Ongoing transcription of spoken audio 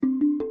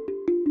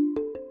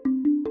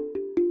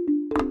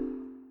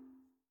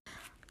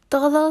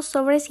Todo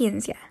sobre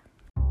ciencia.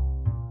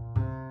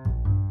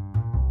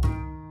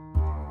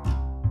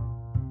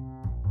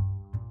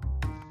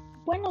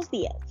 Buenos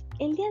días,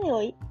 el día de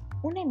hoy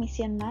una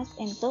emisión más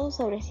en Todo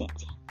sobre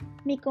ciencia.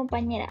 Mi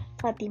compañera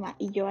Fátima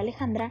y yo,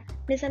 Alejandra,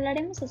 les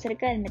hablaremos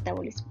acerca del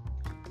metabolismo.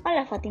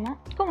 Hola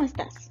Fátima, ¿cómo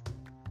estás?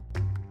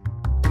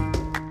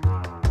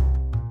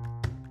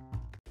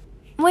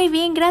 Muy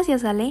bien,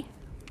 gracias, Ale.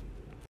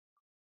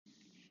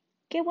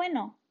 Qué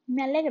bueno,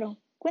 me alegro.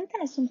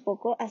 Cuéntanos un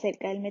poco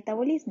acerca del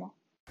metabolismo.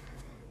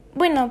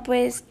 Bueno,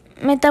 pues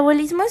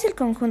metabolismo es el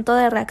conjunto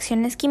de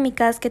reacciones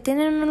químicas que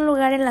tienen un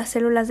lugar en las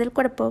células del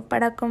cuerpo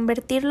para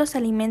convertir los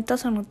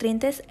alimentos o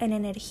nutrientes en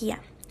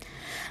energía.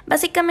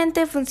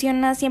 Básicamente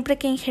funciona siempre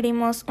que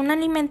ingerimos un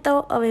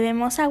alimento o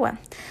bebemos agua,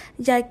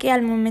 ya que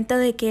al momento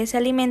de que ese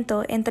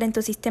alimento entra en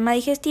tu sistema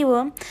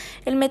digestivo,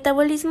 el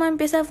metabolismo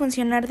empieza a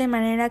funcionar de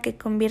manera que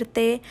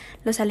convierte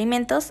los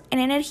alimentos en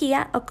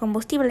energía o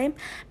combustible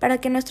para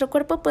que nuestro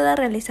cuerpo pueda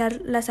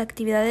realizar las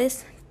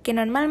actividades que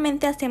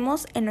normalmente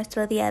hacemos en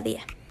nuestro día a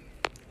día.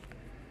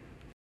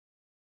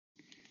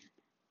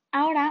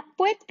 Ahora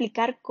voy a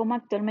explicar cómo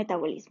actúa el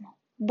metabolismo.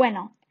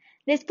 Bueno,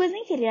 después de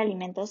ingerir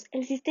alimentos,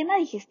 el sistema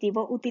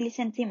digestivo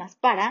utiliza enzimas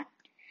para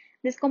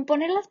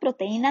descomponer las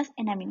proteínas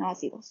en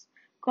aminoácidos,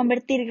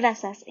 convertir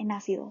grasas en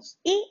ácidos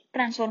y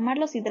transformar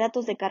los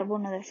hidratos de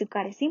carbono de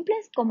azúcares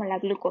simples como la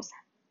glucosa.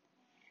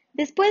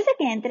 Después de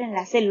que entren en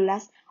las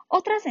células,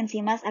 otras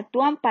enzimas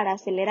actúan para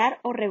acelerar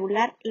o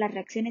regular las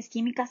reacciones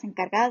químicas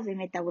encargadas de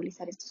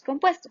metabolizar estos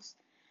compuestos.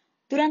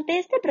 Durante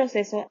este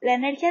proceso, la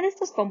energía de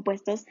estos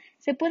compuestos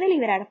se puede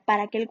liberar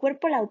para que el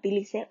cuerpo la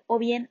utilice o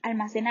bien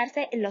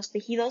almacenarse en los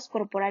tejidos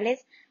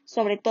corporales,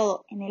 sobre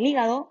todo en el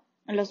hígado,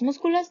 en los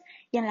músculos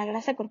y en la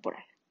grasa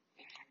corporal.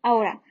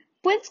 Ahora,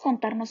 ¿puedes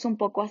contarnos un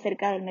poco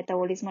acerca del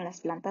metabolismo en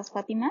las plantas,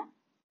 Fátima?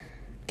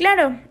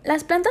 Claro,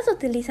 las plantas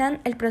utilizan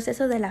el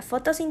proceso de la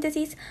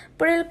fotosíntesis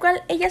por el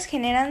cual ellas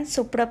generan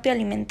su propio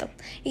alimento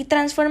y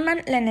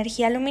transforman la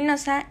energía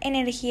luminosa en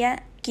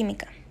energía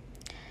química.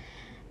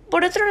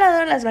 Por otro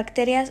lado, las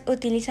bacterias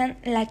utilizan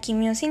la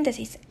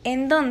quimiosíntesis,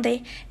 en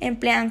donde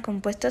emplean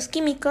compuestos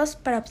químicos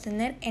para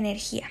obtener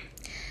energía.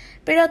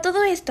 Pero a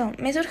todo esto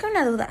me surge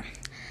una duda.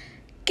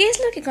 ¿Qué es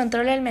lo que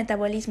controla el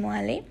metabolismo,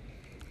 Ale?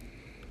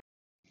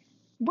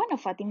 Bueno,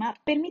 Fátima,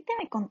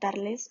 permíteme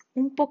contarles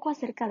un poco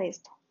acerca de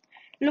esto.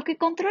 Lo que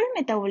controla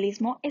el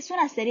metabolismo es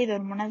una serie de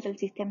hormonas del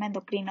sistema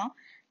endocrino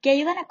que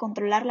ayudan a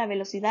controlar la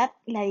velocidad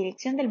y la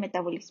dirección del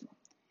metabolismo.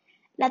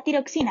 La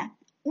tiroxina,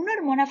 una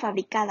hormona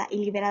fabricada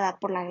y liberada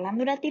por la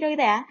glándula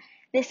tiroidea,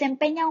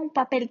 desempeña un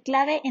papel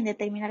clave en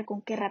determinar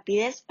con qué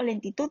rapidez o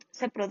lentitud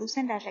se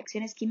producen las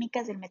reacciones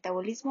químicas del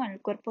metabolismo en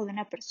el cuerpo de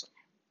una persona.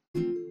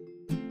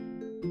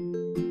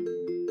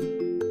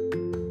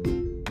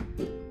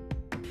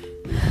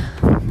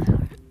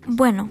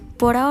 Bueno,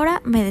 por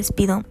ahora me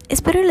despido.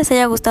 Espero les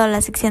haya gustado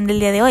la sección del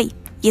día de hoy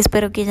y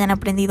espero que hayan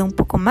aprendido un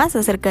poco más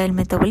acerca del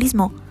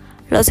metabolismo.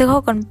 Los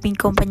dejo con mi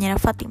compañera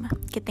Fátima.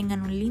 Que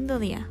tengan un lindo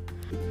día.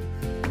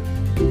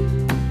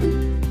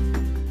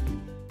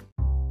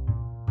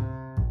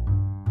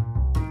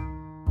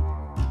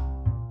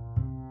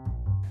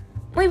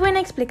 Muy buena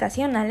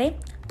explicación, Ale.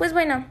 Pues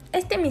bueno,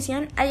 esta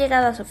emisión ha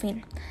llegado a su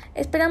fin.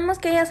 Esperamos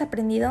que hayas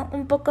aprendido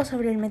un poco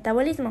sobre el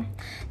metabolismo,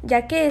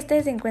 ya que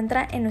este se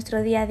encuentra en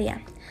nuestro día a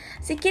día.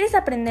 Si quieres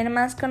aprender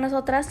más con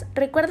nosotras,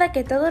 recuerda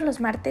que todos los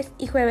martes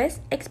y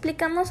jueves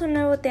explicamos un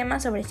nuevo tema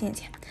sobre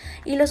ciencia,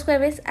 y los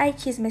jueves hay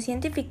chisme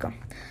científico.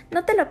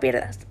 No te lo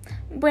pierdas.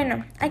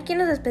 Bueno, aquí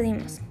nos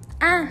despedimos.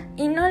 Ah,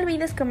 y no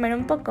olvides comer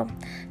un poco,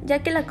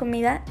 ya que la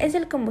comida es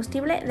el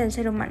combustible del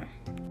ser humano.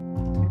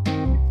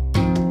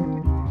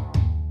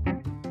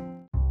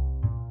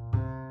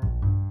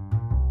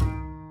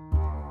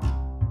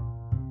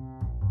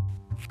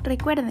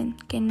 Recuerden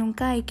que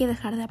nunca hay que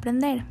dejar de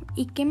aprender,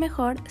 y qué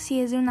mejor si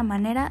es de una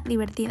manera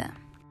divertida.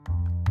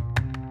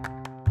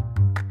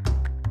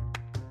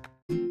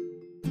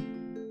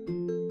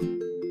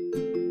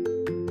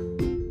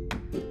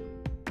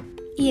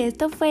 Y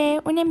esto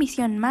fue una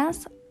emisión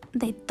más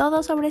de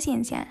Todo sobre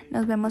Ciencia.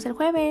 Nos vemos el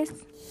jueves.